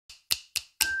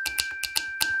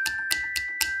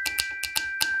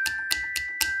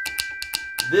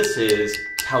This is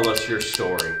Tell Us Your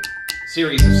Story, a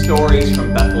series of stories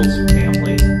from Bethel's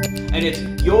family. And it's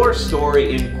your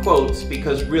story in quotes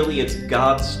because really it's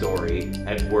God's story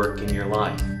at work in your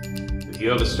life. If you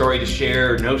have a story to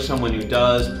share or know someone who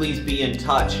does, please be in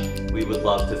touch. We would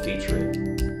love to feature it.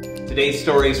 Today's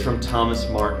story is from Thomas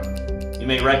Martin. You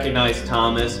may recognize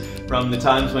Thomas from the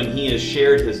times when he has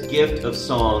shared his gift of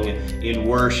song in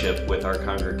worship with our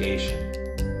congregation.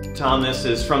 Thomas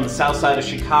is from the south side of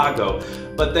Chicago,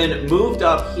 but then moved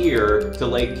up here to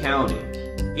Lake County.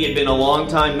 He had been a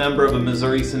longtime member of a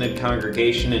Missouri Synod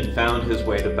congregation and found his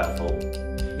way to Bethel.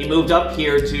 He moved up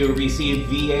here to receive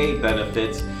VA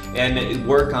benefits and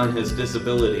work on his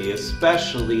disability,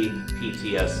 especially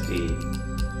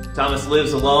PTSD. Thomas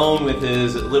lives alone with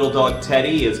his little dog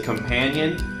Teddy, his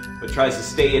companion, but tries to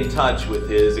stay in touch with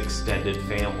his extended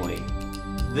family.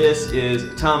 This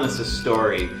is Thomas's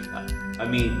story.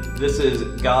 This is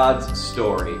God's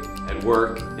story at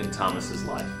work in Thomas's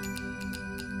life.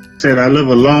 Said I live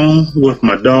alone with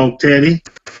my dog Teddy,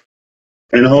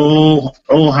 and how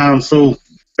I'm so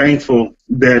thankful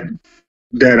that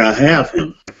I have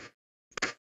him.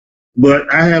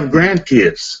 But I have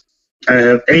grandkids. I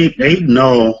have eight in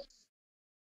all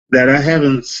that I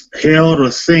haven't held or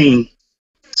seen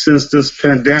since this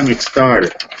pandemic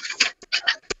started.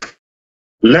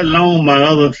 Let alone my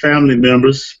other family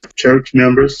members, church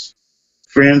members,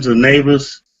 friends and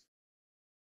neighbors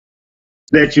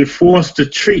that you're forced to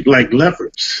treat like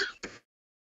leopards.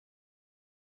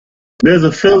 There's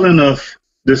a feeling of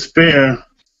despair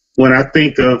when I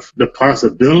think of the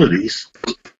possibilities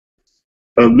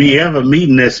of me ever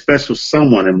meeting that special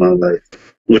someone in my life,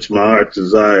 which my heart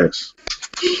desires.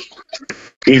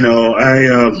 You know,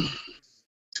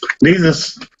 these are,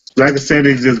 like I said,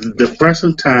 these are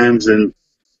depressing times, and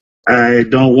I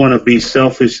don't want to be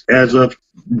selfish as of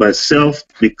myself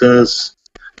because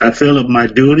I feel it my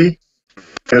duty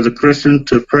as a Christian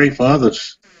to pray for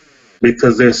others,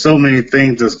 because there's so many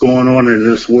things that's going on in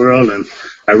this world, and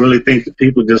I really think that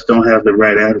people just don't have the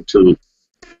right attitude.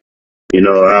 You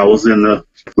know, I was in the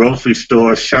grocery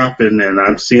store shopping, and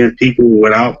I'm seeing people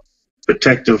without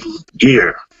protective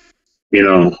gear. You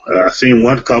know, I seen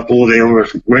one couple, they were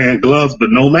wearing gloves but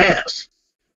no mask.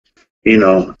 You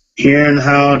know, hearing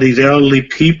how these elderly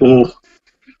people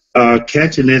are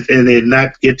catching it and they're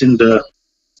not getting the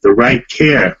right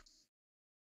care.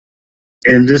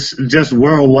 And this just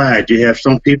worldwide, you have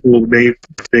some people, they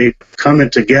coming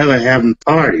together having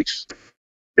parties.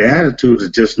 The attitude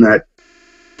is just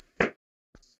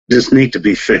need to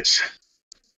be fixed.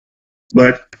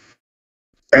 But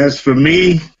as for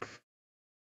me,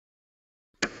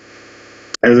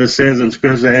 as it says in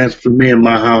Scripture, as for me and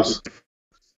my house,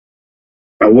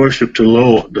 I worship the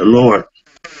Lord.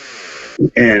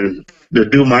 And to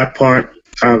do my part,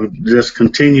 I'll just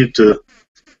continue to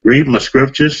read my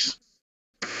scriptures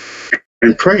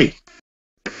and pray.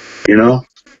 You know,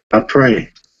 I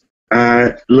pray.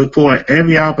 I look for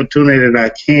every opportunity that I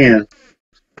can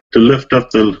to lift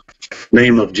up the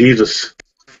name of Jesus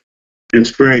and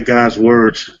spread God's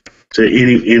words to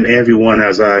any and everyone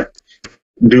as I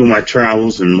do my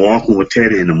travels and walking with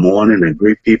Teddy in the morning and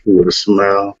greet people with a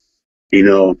smile. You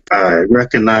know, I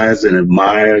recognize and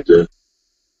admire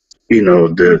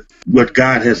what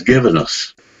God has given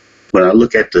us. When I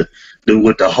look at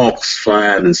with the hawks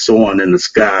flying and soaring in the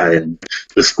sky, and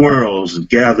the squirrels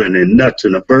gathering their nuts,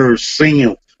 and the birds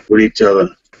singing with each other.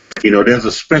 You know, there's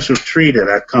a special tree that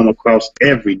I come across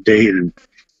every day,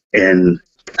 and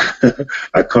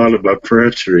I call it my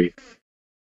prayer tree.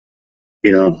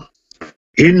 You know,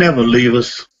 He'll never leave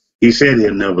us. He said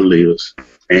He'll never leave us,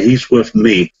 and He's with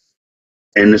me.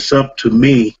 And it's up to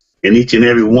me and each and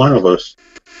every one of us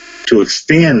to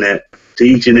extend that to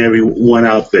each and every one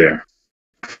out there.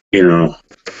 You know,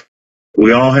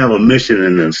 we all have a mission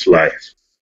in this life.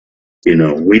 You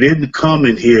know, we didn't come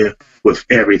in here with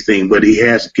everything, but He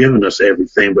has given us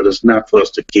everything, but it's not for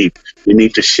us to keep. We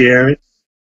need to share it.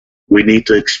 We need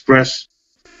to express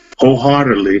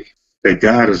wholeheartedly that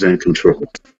God is in control.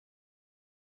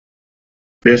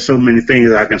 There's so many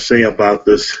things I can say about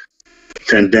this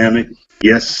pandemic.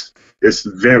 Yes, it's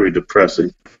very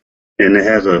depressing, and it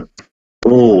has an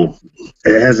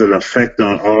effect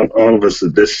on all of us.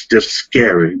 It's just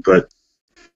scary, but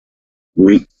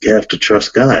we have to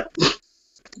trust God.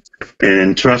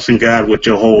 And trusting God with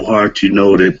your whole heart, you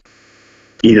know that,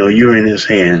 you know, you're in His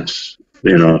hands,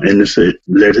 you know, and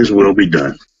let His will be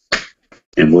done.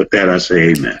 And with that, I say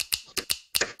amen.